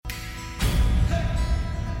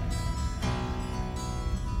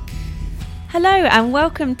Hello and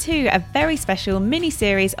welcome to a very special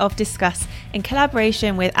mini-series of Discuss in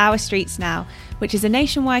collaboration with Our Streets Now, which is a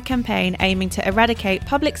nationwide campaign aiming to eradicate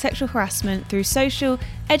public sexual harassment through social,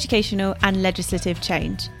 educational and legislative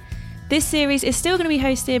change. This series is still going to be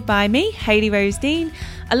hosted by me, Hayley Rose Dean,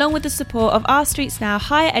 along with the support of Our Streets Now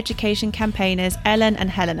higher education campaigners Ellen and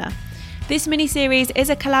Helena. This mini-series is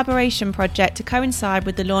a collaboration project to coincide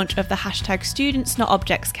with the launch of the hashtag Students Not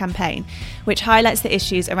Objects campaign, which highlights the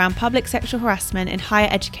issues around public sexual harassment in higher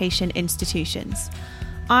education institutions.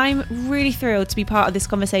 I'm really thrilled to be part of this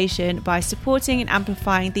conversation by supporting and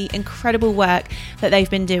amplifying the incredible work that they've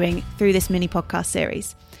been doing through this mini podcast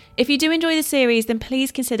series. If you do enjoy the series, then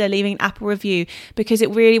please consider leaving an Apple review because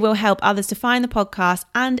it really will help others to find the podcast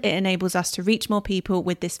and it enables us to reach more people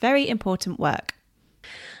with this very important work.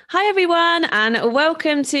 Hi everyone and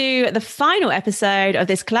welcome to the final episode of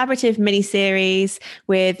this collaborative mini-series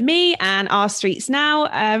with me and Our Streets Now.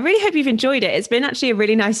 I really hope you've enjoyed it. It's been actually a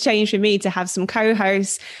really nice change for me to have some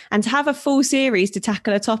co-hosts and to have a full series to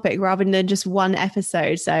tackle a topic rather than just one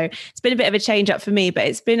episode. So it's been a bit of a change up for me, but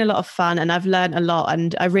it's been a lot of fun and I've learned a lot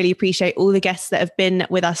and I really appreciate all the guests that have been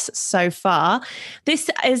with us so far. This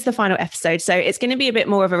is the final episode, so it's going to be a bit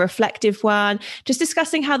more of a reflective one, just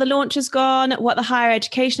discussing how the launch has gone, what the higher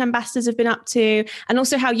education ambassadors have been up to, and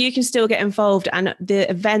also how you can still get involved and the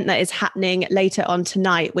event that is happening later on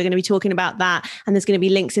tonight. We're going to be talking about that and there's going to be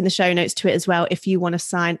links in the show notes to it as well if you want to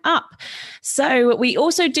sign up. So we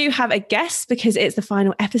also do have a guest because it's the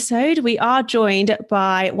final episode. We are joined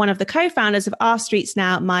by one of the co-founders of Our Streets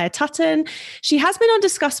Now, Maya Tutton. She has been on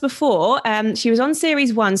Discuss before. She was on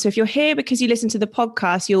series 1. So if you're here because you listen to the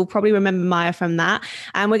podcast, you'll probably remember Maya from that.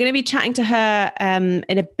 And we're going to be chatting to her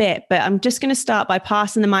in a bit, but I'm just going to start by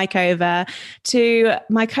passing the mic over to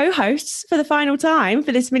my co-hosts for the final time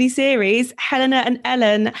for this mini-series, Helena and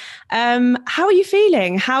Ellen. How are you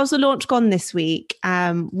feeling? How's the launch gone this week?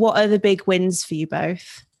 What are the big wins for you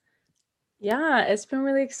both? Yeah, it's been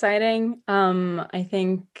really exciting. I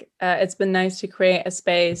think it's been nice to create a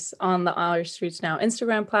space on the Our Streets Now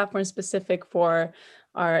Instagram platform specific for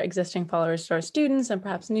our existing followers, to our students, and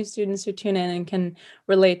perhaps new students who tune in and can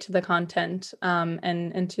relate to the content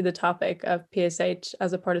and to the topic of PSH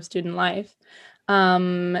as a part of student life.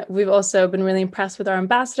 We've also been really impressed with our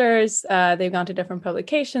ambassadors. They've gone to different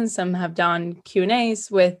publications. Some have done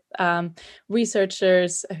Q&As with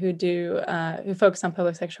researchers who focus on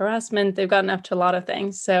public sexual harassment. They've gotten up to a lot of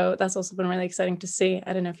things. So that's also been really exciting to see.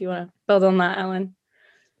 I don't know if you want to build on that, Ellen.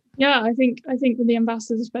 Yeah, I think with the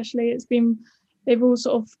ambassadors especially, they've all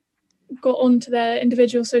sort of got onto their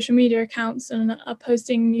individual social media accounts and are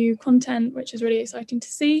posting new content, which is really exciting to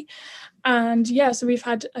see. And yeah, so we've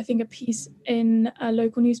had, I think, a piece in a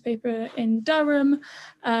local newspaper in Durham.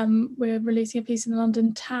 We're releasing a piece in the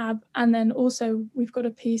London Tab. And then also we've got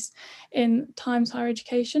a piece in Times Higher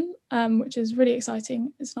Education, which is really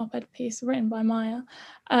exciting. It's an op-ed piece written by Maya.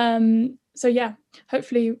 So yeah,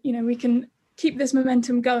 hopefully, we can keep this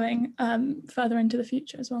momentum going further into the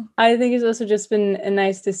future as well. I think it's also just been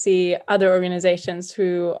nice to see other organizations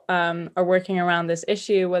who are working around this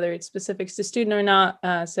issue, whether it's specifics to student or not.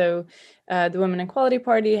 So the Women Equality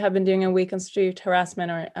Party have been doing a week on street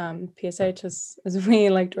harassment, or PSH as we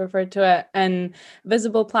like to refer to it. And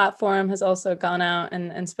Visible Platform has also gone out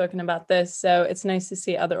and spoken about this. So it's nice to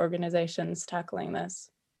see other organizations tackling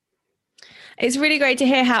this. It's really great to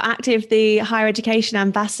hear how active the higher education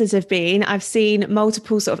ambassadors have been. I've seen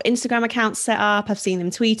multiple sort of Instagram accounts set up. I've seen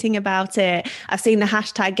them tweeting about it. I've seen the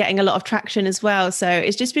hashtag getting a lot of traction as well. So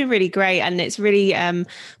it's just been really great. And it's really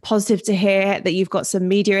positive to hear that you've got some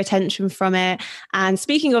media attention from it. And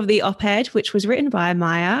speaking of the op-ed, which was written by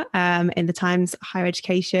Maya in the Times Higher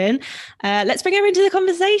Education, let's bring her into the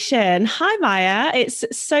conversation. Hi, Maya. It's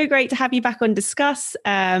so great to have you back on Discuss.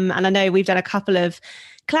 And I know we've done a couple of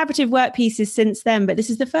collaborative work pieces since then, but this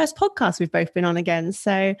is the first podcast we've both been on again.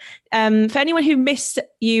 So for anyone who missed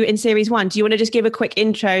you in series 1, do you want to just give a quick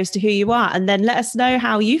intro as to who you are and then let us know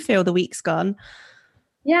how you feel the week's gone?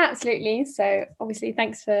 Yeah, absolutely. So obviously,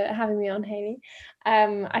 thanks for having me on, Hayley.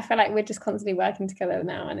 I feel like we're just constantly working together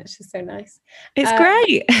now and it's just so nice. It's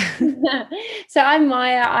great. So I'm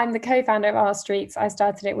Maya. I'm the co-founder of Our Streets. I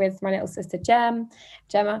started it with my little sister, Gemma.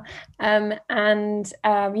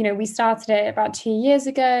 We started it about 2 years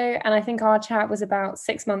ago. And I think our chat was about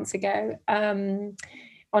 6 months ago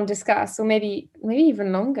on Discuss, or maybe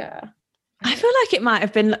even longer. I feel like it might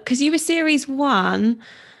have been, because you were series 1.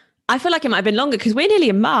 I feel like it might have been longer because we're nearly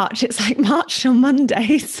in March. It's like March on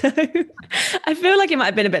Monday. So I feel like it might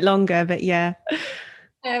have been a bit longer, but yeah.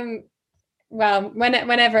 well,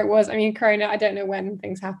 whenever it was. I mean, Corona, I don't know when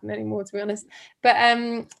things happen anymore, to be honest. But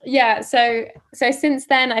yeah, so since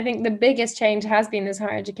then, I think the biggest change has been this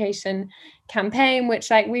higher education campaign,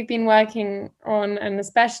 which like we've been working on, and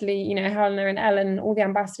especially, you know, Helena and Ellen, all the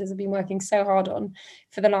ambassadors have been working so hard on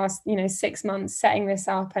for the last, you know, 6 months setting this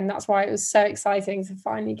up. And that's why it was so exciting to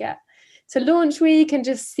finally get to launch week and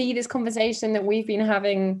just see this conversation that we've been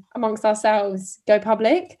having amongst ourselves go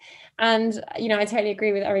public. And, you know, I totally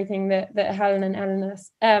agree with everything that Helena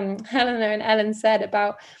and Ellen said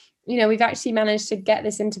about, you know, we've actually managed to get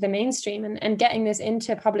this into the mainstream and getting this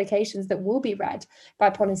into publications that will be read by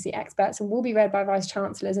policy experts and will be read by vice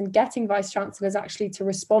chancellors, and getting vice chancellors actually to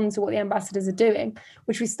respond to what the ambassadors are doing,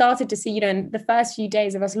 which we started to see, you know, in the first few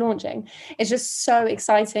days of us launching. It's just so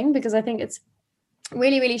exciting, because I think it's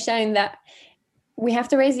really, really shown that we have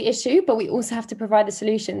to raise the issue, but we also have to provide the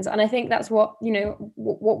solutions. And I think that's what, you know,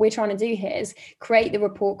 what we're trying to do here is create the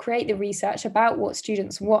report, create the research about what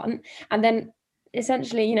students want, and then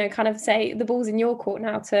essentially, you know, kind of say the ball's in your court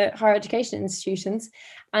now to higher education institutions,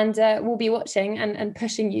 and we'll be watching and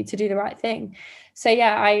pushing you to do the right thing. So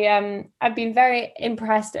yeah, I've been very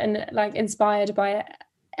impressed and like inspired by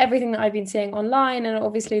everything that I've been seeing online, and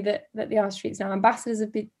obviously that the Our Streets Now ambassadors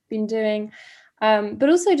have been doing. But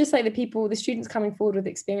also just like the students coming forward with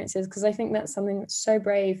experiences, because I think that's something that's so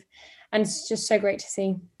brave and it's just so great to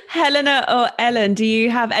see. Helena or Ellen, do you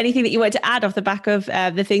have anything that you want to add off the back of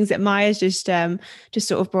the things that Maya's just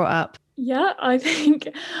sort of brought up? Yeah, I think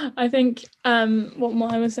what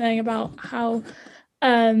Maya was saying about how,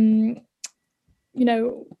 you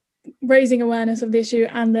know, raising awareness of the issue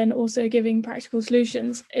and then also giving practical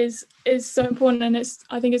solutions is so important. And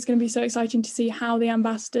I think it's going to be so exciting to see how the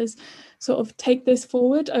ambassadors sort of take this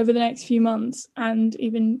forward over the next few months and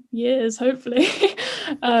even years, hopefully.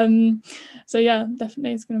 So yeah,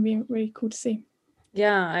 definitely it's going to be really cool to see.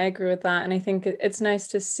 Yeah, I agree with that. And I think it's nice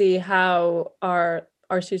to see how our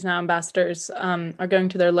Streets Now ambassadors are going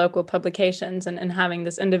to their local publications and having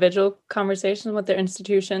this individual conversation with their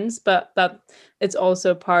institutions, but that it's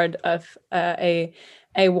also part of a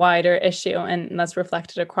wider issue, and that's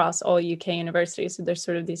reflected across all UK universities. So there's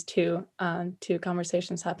sort of these two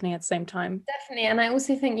conversations happening at the same time. Definitely. And I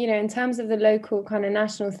also think, you know, in terms of the local kind of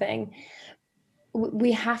national thing,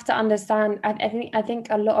 we have to understand, I think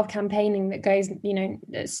a lot of campaigning that goes, you know,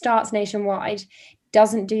 that starts nationwide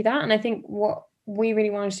doesn't do that. And I think what we really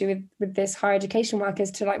want to do with this higher education work is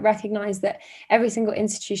to like recognize that every single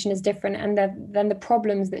institution is different, and then the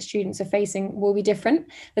problems that students are facing will be different.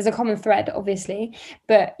 There's a common thread, obviously,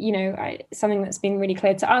 but you know, something that's been really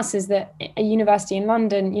clear to us is that a university in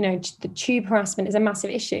London, you know, the tube harassment is a massive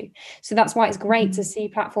issue. So that's why it's great to see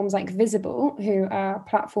platforms like Visible, who are a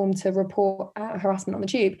platform to report harassment on the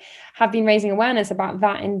tube, have been raising awareness about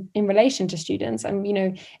that in relation to students. And you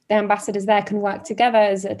know, the ambassadors there can work together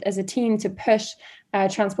as a team to push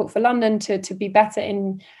Transport for London to be better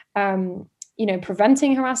in you know,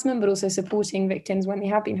 preventing harassment, but also supporting victims when they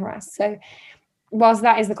have been harassed. So whilst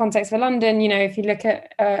that is the context for London, you know, if you look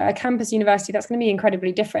at a campus university, that's going to be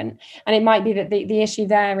incredibly different. And it might be that the issue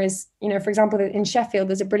there is, you know, for example, in Sheffield,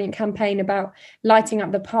 there's a brilliant campaign about lighting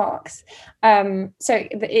up the parks. You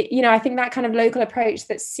know, I think that kind of local approach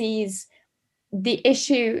that sees the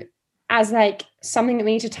issue as like something that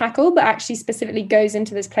we need to tackle, but actually specifically goes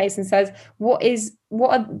into this place and says, what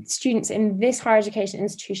are students in this higher education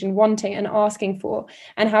institution wanting and asking for,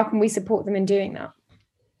 and how can we support them in doing that?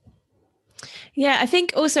 Yeah, I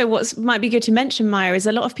think also what might be good to mention, Maya, is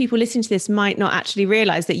a lot of people listening to this might not actually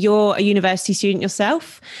realise that you're a university student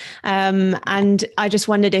yourself. And I just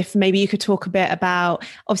wondered if maybe you could talk a bit about,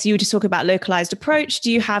 obviously you were just talking about localised approach.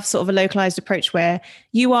 Do you have sort of a localised approach where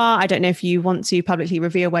you are? I don't know if you want to publicly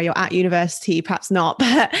reveal where you're at university, perhaps not.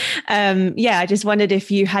 But yeah, I just wondered if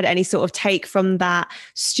you had any sort of take from that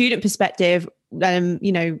student perspective,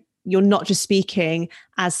 you know, you're not just speaking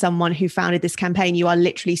as someone who founded this campaign, you are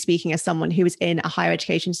literally speaking as someone who is in a higher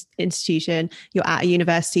education institution, you're at a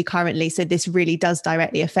university currently. So this really does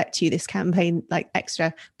directly affect you, this campaign, like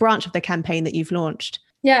extra branch of the campaign that you've launched.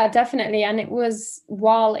 Yeah, definitely. And it was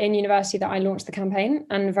while in university that I launched the campaign,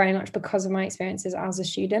 and very much because of my experiences as a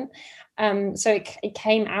student. So it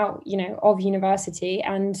came out, you know, of university,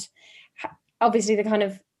 and obviously the kind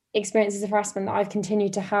of experiences of harassment that I've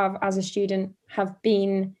continued to have as a student have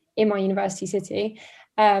been in my university city.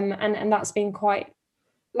 And that's been quite,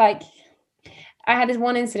 like, I had this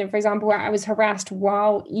one incident, for example, where I was harassed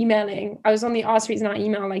while emailing. I was on the Our Streets Now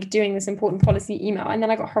email, like doing this important policy email, and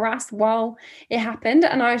then I got harassed while it happened.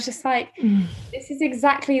 And I was just like, this is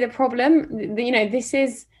exactly the problem. You know, this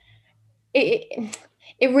is, it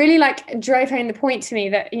really like drove home the point to me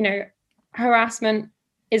that, you know, harassment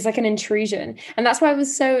is like an intrusion. And that's why it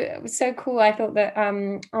was so cool. I thought that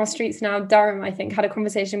Our Streets Now Durham, I think, had a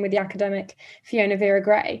conversation with the academic Fiona Vera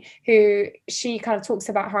Gray, who she kind of talks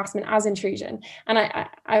about harassment as intrusion. And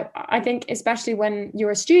I think especially when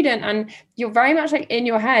you're a student and you're very much like in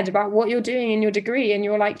your head about what you're doing in your degree, and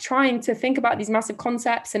you're like trying to think about these massive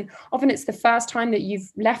concepts, and often it's the first time that you've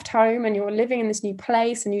left home and you're living in this new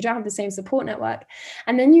place and you don't have the same support network,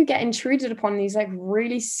 and then you get intruded upon these like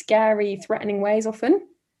really scary, threatening ways often.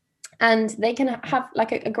 And they can have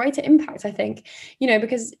like a greater impact, I think,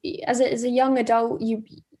 because as a young adult, you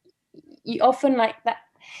often like that.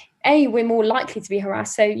 We're more likely to be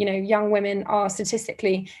harassed. So, young women are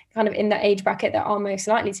statistically kind of in the age bracket that are most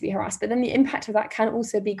likely to be harassed. But then the impact of that can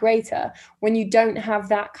also be greater when you don't have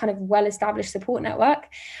that kind of well-established support network.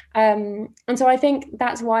 And so I think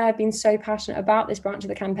that's why I've been so passionate about this branch of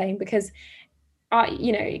the campaign, because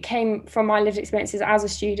it came from my lived experiences as a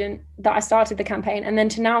student that I started the campaign, and then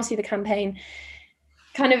to now see the campaign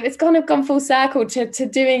it's kind of gone full circle to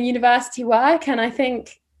doing university work. And I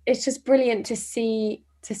think it's just brilliant to see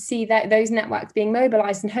that those networks being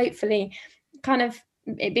mobilized, and hopefully kind of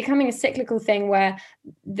it becoming a cyclical thing where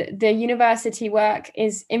the university work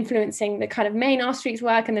is influencing the kind of main Our Streets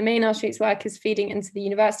work, and the main Our Streets work is feeding into the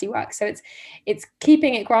university work. So it's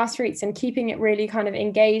keeping it grassroots and keeping it really kind of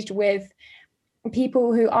engaged with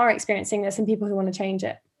people who are experiencing this and people who want to change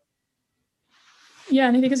it. Yeah,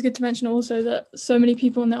 and I think it's good to mention also that so many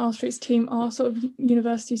people in the Our Streets team are sort of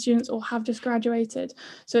university students or have just graduated.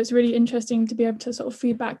 So it's really interesting to be able to sort of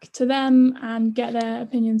feed back to them and get their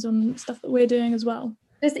opinions on stuff that we're doing as well.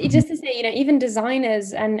 Just to say, even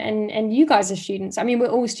designers and you guys are students. I mean, we're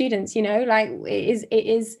all students, like it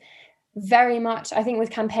is very much, I think with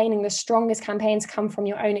campaigning, the strongest campaigns come from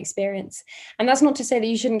your own experience. And that's not to say that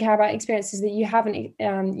you shouldn't care about experiences that you haven't,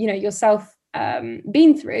 yourself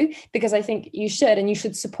been through, because I think you should, and you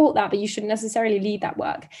should support that, but you shouldn't necessarily lead that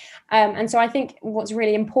work. And so I think what's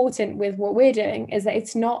really important with what we're doing is that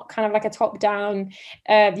it's not kind of like a top-down,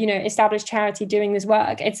 established charity doing this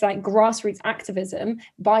work. It's like grassroots activism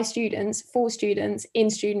by students, for students, in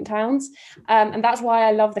student towns. And that's why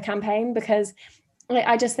I love the campaign, because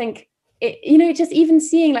I just think just even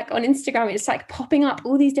seeing like on Instagram, it's like popping up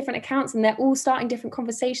all these different accounts, and they're all starting different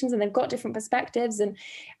conversations, and they've got different perspectives. And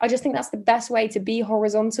I just think that's the best way to be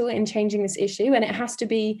horizontal in changing this issue. And it has to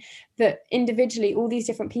be that individually, all these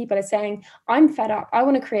different people are saying, I'm fed up, I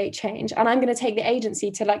want to create change, and I'm going to take the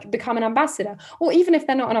agency to like become an ambassador. Or even if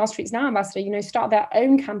they're not an Our Streets Now ambassador, start their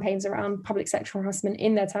own campaigns around public sexual harassment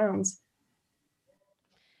in their towns.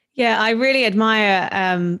 Yeah, I really admire,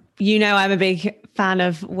 I'm a big fan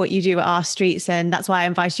of what you do at Our Streets, and that's why I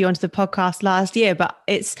invited you onto the podcast last year. But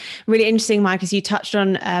it's really interesting, Mike, as you touched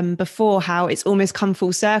on before, how it's almost come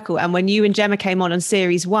full circle. And when you and Gemma came on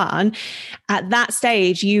series 1, at that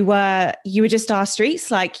stage, you were just Our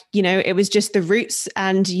Streets, it was just the roots,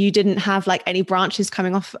 and you didn't have like any branches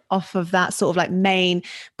coming off of that sort of like main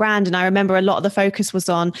brand. And I remember a lot of the focus was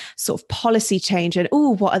on sort of policy change and,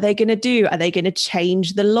 what are they going to do? Are they going to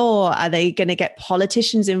change the law? Are they going to get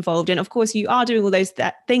politicians involved? And of course, you are doing all those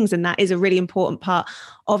things, and that is a really important part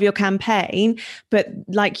of your campaign. But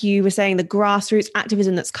like you were saying, the grassroots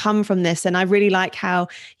activism that's come from this. And I really like how,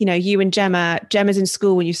 you and Gemma's in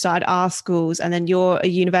school when you started our schools, and then you're a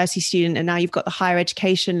university student, and now you've got the higher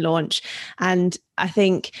education launch. And I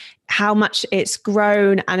think how much it's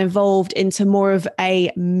grown and evolved into more of a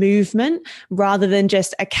movement rather than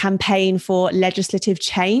just a campaign for legislative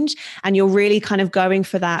change. And you're really kind of going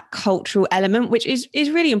for that cultural element, which is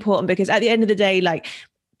really important, because at the end of the day, like,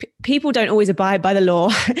 people don't always abide by the law.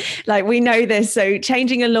 Like, we know this. So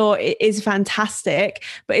changing a law is fantastic,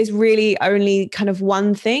 but it's really only kind of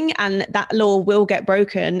one thing. And that law will get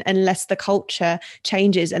broken unless the culture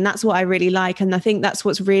changes. And that's what I really like. And I think that's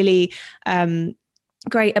what's really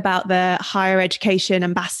great about the higher education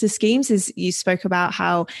ambassador schemes, is you spoke about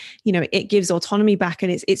how, it gives autonomy back,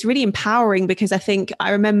 and it's really empowering, because I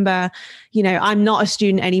remember, I'm not a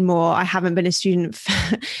student anymore. I haven't been a student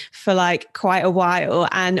for like quite a while.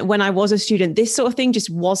 And when I was a student, this sort of thing just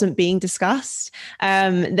wasn't being discussed.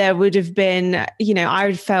 There would have been, I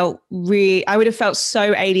would have felt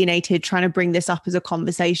so alienated trying to bring this up as a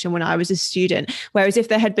conversation when I was a student. Whereas if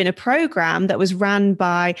there had been a program that was run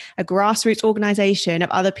by a grassroots organization of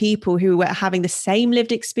other people who were having the same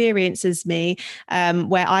lived experience as me,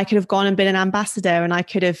 where I could have gone and been an ambassador, and I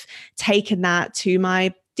could have taken that to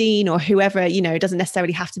my dean or whoever, you know, it doesn't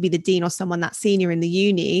necessarily have to be the dean or someone that's senior in the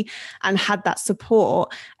uni, and had that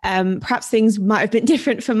support, perhaps things might have been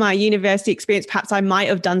different from my university experience. Perhaps I might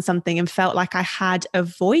have done something and felt like I had a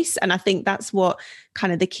voice. And I think that's what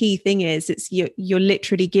kind of the key thing is. It's you're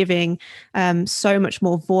literally giving so much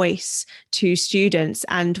more voice to students.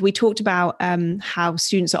 And we talked about how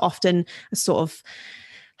students are often sort of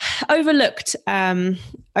overlooked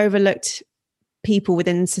people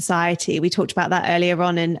within society. We talked about that earlier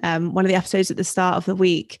on in one of the episodes at the start of the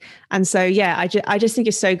week. And so, yeah, I just think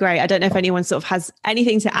it's so great. I don't know if anyone sort of has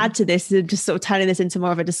anything to add to this, just sort of turning this into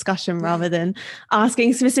more of a discussion rather than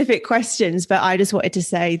asking specific questions. But I just wanted to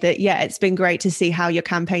say that, yeah, it's been great to see how your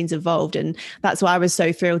campaign's evolved. And that's why I was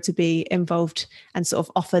so thrilled to be involved and sort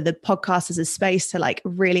of offer the podcast as a space to like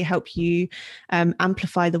really help you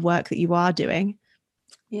amplify the work that you are doing.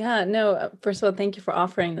 Yeah, no, first of all, thank you for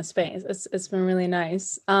offering the space. It's been really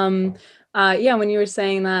nice. Yeah, when you were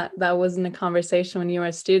saying that wasn't a conversation when you were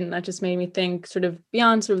a student, that just made me think sort of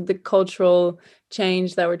beyond sort of the cultural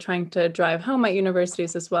change that we're trying to drive home at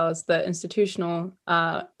universities, as well as the institutional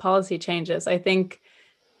policy changes. I think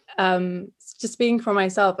just speaking for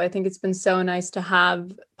myself, I think it's been so nice to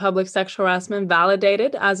have public sexual harassment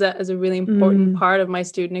validated as a really important part of my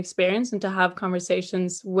student experience, and to have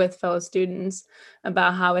conversations with fellow students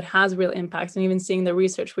about how it has real impacts, and even seeing the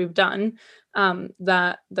research we've done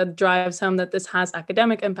that drives home that this has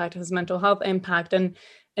academic impact, has mental health impact, and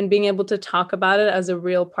being able to talk about it as a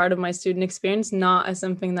real part of my student experience, not as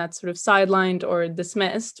something that's sort of sidelined or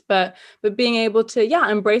dismissed, but being able to,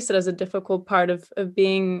 embrace it as a difficult part of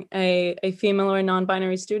being a female or a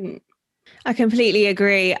non-binary student. I completely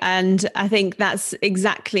agree. And I think that's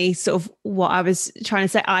exactly sort of what I was trying to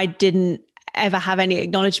say. I didn't ever have any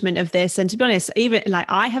acknowledgement of this. And to be honest, even like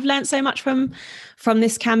I have learned so much from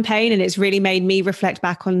this campaign, and it's really made me reflect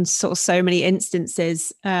back on sort of so many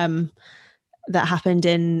instances that happened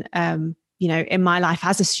in in my life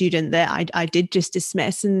as a student that I did just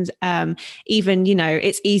dismiss. And even,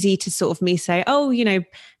 it's easy to sort of me say, oh,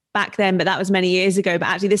 back then, but that was many years ago. But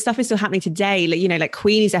actually this stuff is still happening today. Like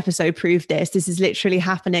Queenie's episode proved this. This is literally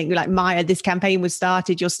happening. Like Maya, this campaign was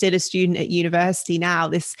started. You're still a student at university now.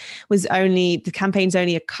 The campaign's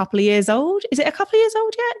only a couple of years old. Is it a couple of years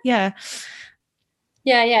old yet?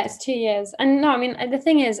 Yeah, it's 2 years. And no, I mean, the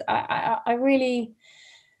thing is, I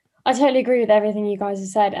totally agree with everything you guys have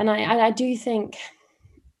said. And I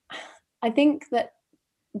think that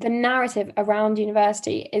the narrative around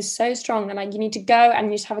university is so strong, and like you need to go and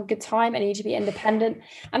you need to have a good time and you need to be independent.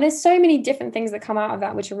 And there's so many different things that come out of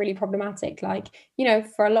that which are really problematic. Like,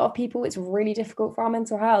 for a lot of people, it's really difficult for our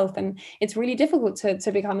mental health, and it's really difficult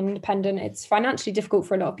to become independent. It's financially difficult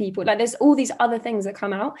for a lot of people. Like there's all these other things that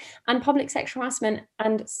come out, and public sexual harassment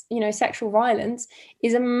and, sexual violence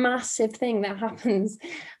is a massive thing that happens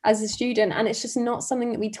as a student. And it's just not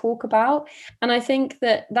something that we talk about. And I think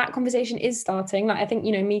that conversation is starting. Like, I think,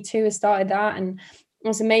 Me Too has started that, and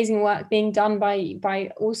there's amazing work being done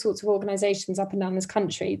by all sorts of organizations up and down this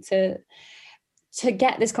country to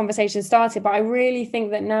get this conversation started. But I really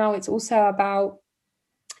think that now it's also about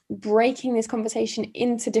breaking this conversation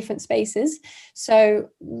into different spaces. So,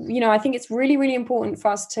 I think it's really, really important for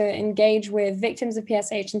us to engage with victims of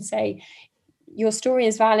PSH and say, your story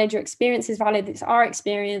is valid, your experience is valid, it's our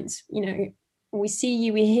experience, we see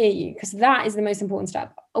you, we hear you, because that is the most important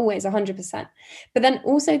step, always 100%. But then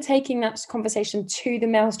also taking that conversation to the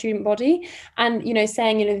male student body and,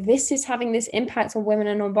 saying, this is having this impact on women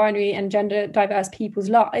and non-binary and gender diverse people's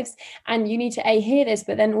lives. And you need to hear this,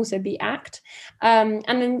 but then also act. And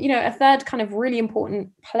then, a third kind of really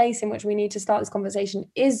important place in which we need to start this conversation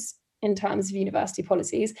is in terms of university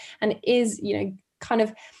policies, and is, kind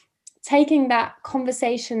of taking that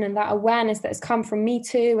conversation and that awareness that has come from Me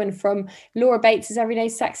Too and from Laura Bates's Everyday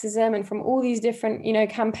Sexism and from all these different,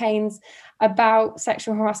 campaigns about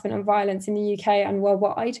sexual harassment and violence in the UK and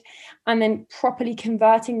worldwide, and then properly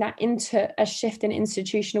converting that into a shift in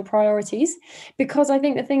institutional priorities. Because I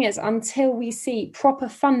think the thing is, until we see proper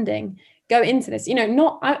funding go into this,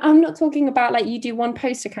 I'm not talking about like you do one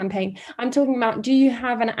poster campaign. I'm talking about, do you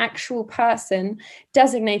have an actual person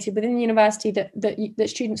designated within the university that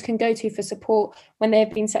students can go to for support when they've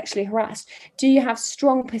been sexually harassed? Do you have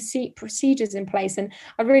strong procedures in place? And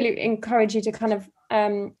I really encourage you to kind of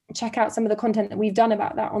check out some of the content that we've done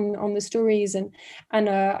about that on the stories, and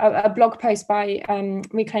a blog post by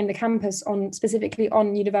Reclaim the Campus specifically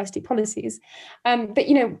on university policies. But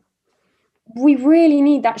we really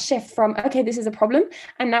need that shift from, okay, this is a problem,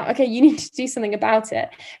 and now, okay, you need to do something about it.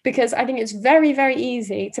 Because I think it's very, very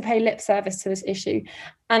easy to pay lip service to this issue.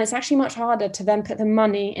 And it's actually much harder to then put the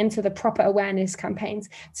money into the proper awareness campaigns,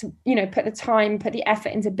 to, you know, put the time, put the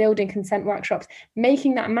effort into building consent workshops,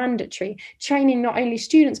 making that mandatory, training not only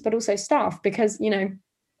students, but also staff, because, you know,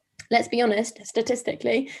 let's be honest,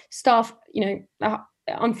 statistically, staff, you know,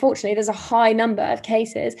 unfortunately, there's a high number of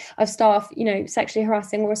cases of staff, you know, sexually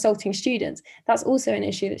harassing or assaulting students. That's also an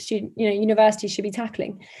issue that universities should be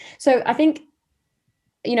tackling. So I think,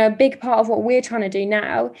 you know, a big part of what we're trying to do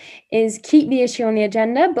now is keep the issue on the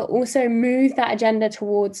agenda, but also move that agenda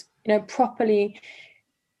towards, you know, properly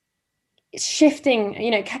shifting, you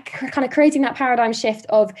know, kind of creating that paradigm shift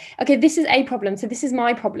of, okay, this is a problem, so this is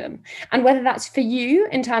my problem. And whether that's for you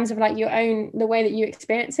in terms of like your own, the way that you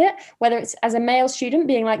experience it, whether it's as a male student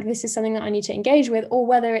being like, this is something that I need to engage with, or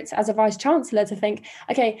whether it's as a vice chancellor to think,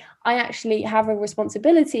 okay, I actually have a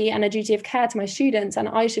responsibility and a duty of care to my students, and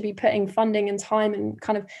I should be putting funding and time and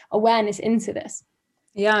kind of awareness into this.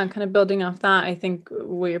 Yeah, and kind of building off that, I think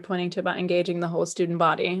what you're pointing to about engaging the whole student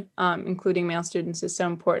body, including male students, is so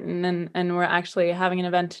important. And we're actually having an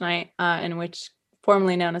event tonight in which,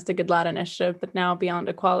 formerly known as the Good Lad Initiative, but now Beyond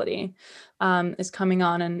Equality, is coming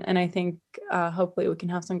on. And I think hopefully we can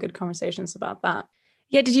have some good conversations about that.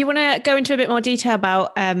 Yeah, did you want to go into a bit more detail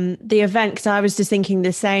about the event? Because I was just thinking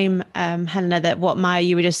the same, Helena, that what Maya,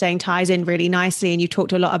 you were just saying ties in really nicely. And you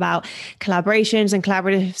talked a lot about collaborations and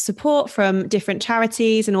collaborative support from different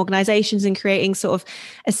charities and organizations, and creating sort of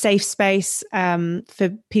a safe space for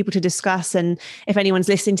people to discuss. And if anyone's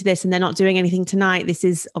listening to this and they're not doing anything tonight, this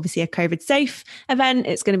is obviously a COVID safe event.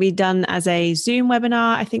 It's going to be done as a Zoom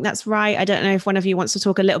webinar. I think that's right. I don't know if one of you wants to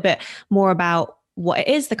talk a little bit more about what it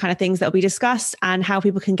is, the kind of things that will be discussed, and how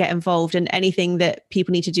people can get involved, and anything that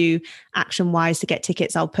people need to do action wise to get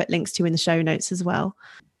tickets. I'll put links to in the show notes as well.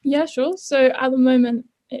 Yeah, sure. So at the moment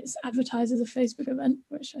it's advertised as a Facebook event,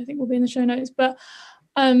 which I think will be in the show notes. But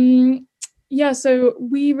so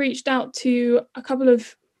we reached out to a couple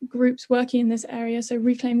of groups working in this area. So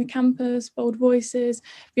Reclaim the Campus, Bold Voices,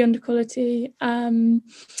 Beyond Equality,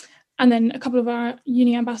 and then a couple of our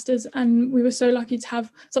uni ambassadors, and we were so lucky to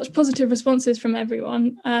have such positive responses from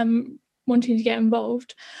everyone wanting to get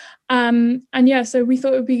involved. So we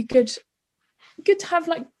thought it would be good to have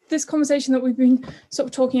like this conversation that we've been sort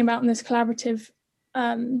of talking about in this collaborative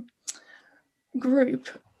group,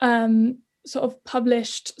 sort of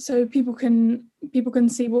published, so people can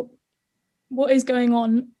see what is going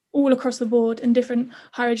on all across the board in different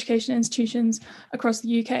higher education institutions across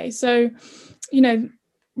the UK. So, you know,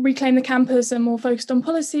 Reclaim the Campus are more focused on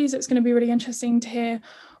policies. It's going to be really interesting to hear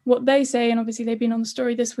what they say, and obviously they've been on the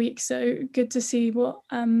story this week, so good to see what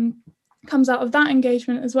comes out of that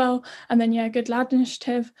engagement as well. And then Good Lad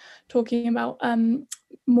Initiative, talking about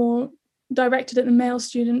more directed at the male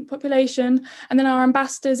student population. And then our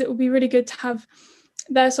ambassadors, it will be really good to have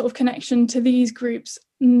their sort of connection to these groups.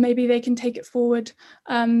 Maybe they can take it forward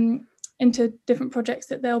into different projects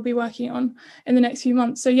that they'll be working on in the next few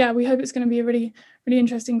months. So yeah, we hope it's going to be a really, really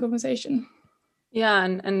interesting conversation. Yeah,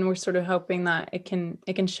 and we're sort of hoping that it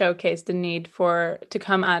can showcase the need to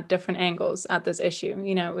come at different angles at this issue.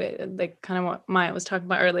 You know, like kind of what Maya was talking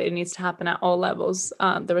about earlier, it needs to happen at all levels.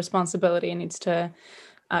 The responsibility needs to,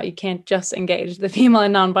 you can't just engage the female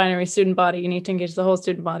and non-binary student body. You need to engage the whole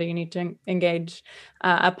student body. You need to engage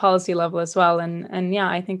at policy level as well. And yeah,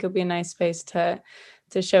 I think it'll be a nice space to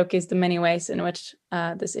showcase the many ways in which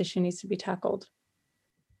this issue needs to be tackled.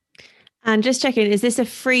 And just checking, is this a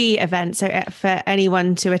free event? So for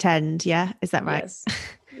anyone to attend? Yeah. Is that right? Yes.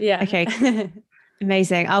 Yeah. Okay.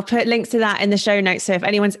 Amazing. I'll put links to that in the show notes. So if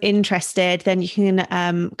anyone's interested, then you can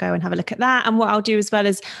go and have a look at that. And what I'll do as well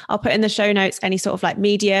is I'll put in the show notes any sort of like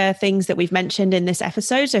media things that we've mentioned in this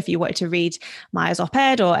episode. So if you wanted to read Maya's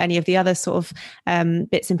op-ed or any of the other sort of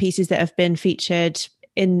bits and pieces that have been featured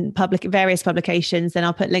in various publications, then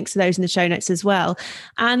I'll put links to those in the show notes as well.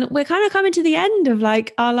 And we're kind of coming to the end of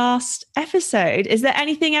like our last episode. Is there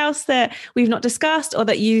anything else that we've not discussed, or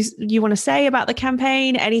that you want to say about the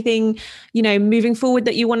campaign? Anything, you know, moving forward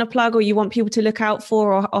that you want to plug, or you want people to look out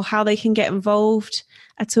for, or how they can get involved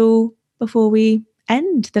at all before we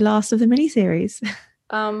end the last of the mini-series?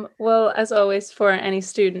 Well, as always, for any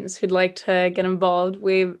students who'd like to get involved,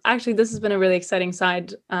 this has been a really exciting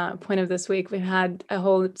side point of this week. We've had a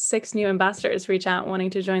whole 6 new ambassadors reach out wanting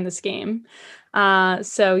to join the scheme.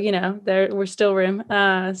 So, you know, we're still room.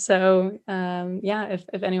 If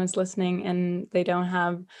anyone's listening and they don't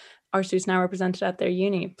have our students now represented at their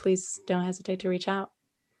uni, please don't hesitate to reach out.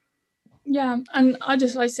 Yeah, and I'd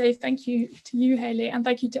just like to say thank you to you, Hayley, and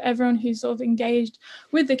thank you to everyone who's sort of engaged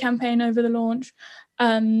with the campaign over the launch.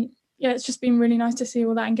 it's just been really nice to see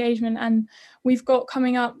all that engagement. And we've got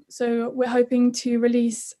coming up, so we're hoping to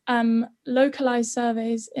release localized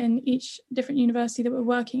surveys in each different university that we're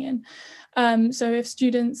working in. So if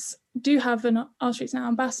students do have an Our Streets Now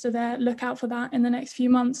ambassador there, look out for that in the next few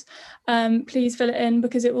months. Please fill it in,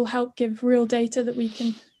 because it will help give real data that we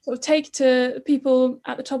can sort of take to people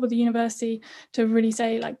at the top of the university to really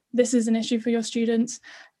say, like, this is an issue for your students,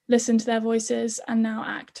 listen to their voices, and now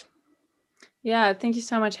act. Yeah, thank you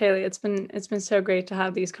so much, Hayley. It's been so great to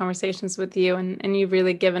have these conversations with you, and you've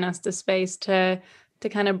really given us the space to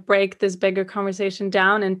kind of break this bigger conversation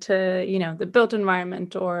down into, you know, the built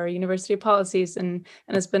environment or university policies, and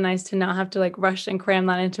it's been nice to not have to like rush and cram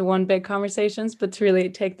that into one big conversations, but to really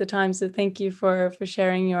take the time. So thank you for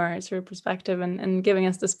sharing your sort of perspective and giving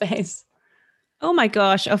us the space. Oh my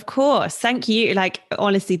gosh, of course. Thank you. Like,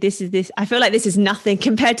 honestly, I feel like this is nothing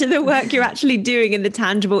compared to the work you're actually doing and the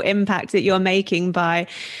tangible impact that you're making by,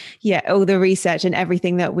 all the research and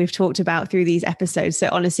everything that we've talked about through these episodes. So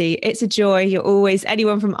honestly, it's a joy.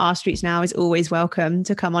 Anyone from Our Streets Now is always welcome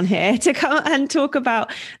to come on here to come and talk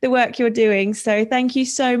about the work you're doing. So thank you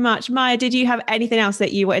so much. Maya, did you have anything else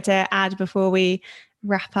that you wanted to add before we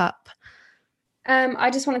wrap up? I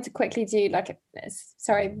just wanted to quickly do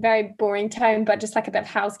very boring tone, but just like a bit of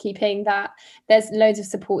housekeeping, that there's loads of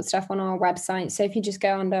support stuff on our website. So if you just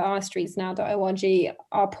go under ourstreetsnow.org,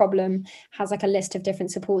 Our Problem has like a list of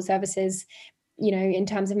different support services, you know, in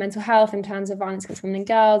terms of mental health, in terms of violence against women and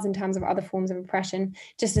girls, in terms of other forms of oppression,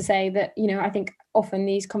 just to say that, you know, I think often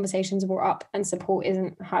these conversations were up and support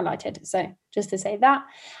isn't highlighted. So just to say that.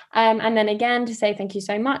 And then again, to say thank you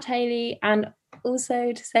so much, Hayley, and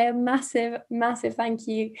also to say a massive thank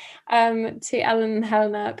you to Ellen and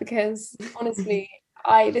Helena, because honestly,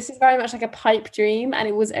 this is very much like a pipe dream, and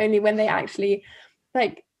it was only when they actually,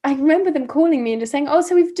 like, I remember them calling me and just saying, oh,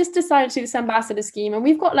 so we've just decided to do this ambassador scheme, and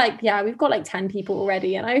we've got like 10 people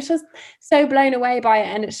already. And I was just so blown away by it,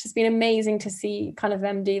 and it's just been amazing to see kind of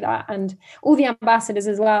them do that, and all the ambassadors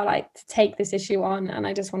as well, like, to take this issue on. And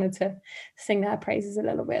I just wanted to sing their praises a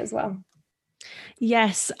little bit as well.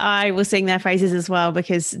 Yes, I will sing their praises as well,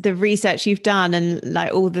 because the research you've done and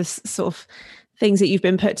like all this sort of things that you've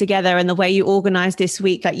been put together and the way you organized this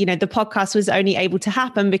week, like, you know, the podcast was only able to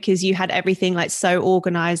happen because you had everything like so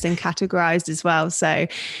organized and categorized as well. So,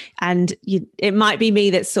 and it might be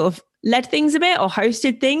me that sort of led things a bit or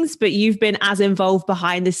hosted things, but you've been as involved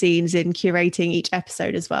behind the scenes in curating each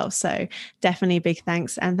episode as well. So definitely a big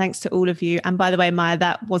thanks, and thanks to all of you. And by the way, Maya,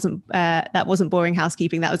 that wasn't boring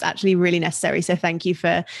housekeeping. That was actually really necessary. So thank you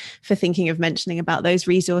for thinking of mentioning about those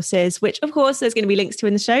resources, which of course there's going to be links to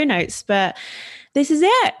in the show notes, but this is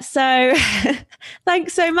it. So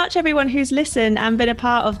thanks so much everyone who's listened and been a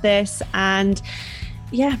part of this. And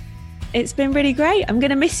it's been really great. I'm going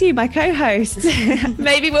to miss you, my co-host.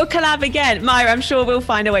 Maybe we'll collab again. Myra, I'm sure we'll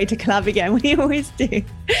find a way to collab again. We always do.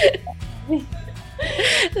 Right.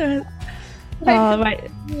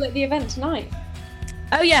 At the event tonight.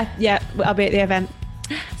 Oh, yeah. I'll be at the event.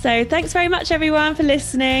 So thanks very much, everyone, for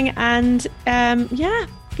listening. And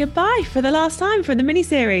goodbye for the last time for the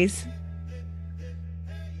mini-series.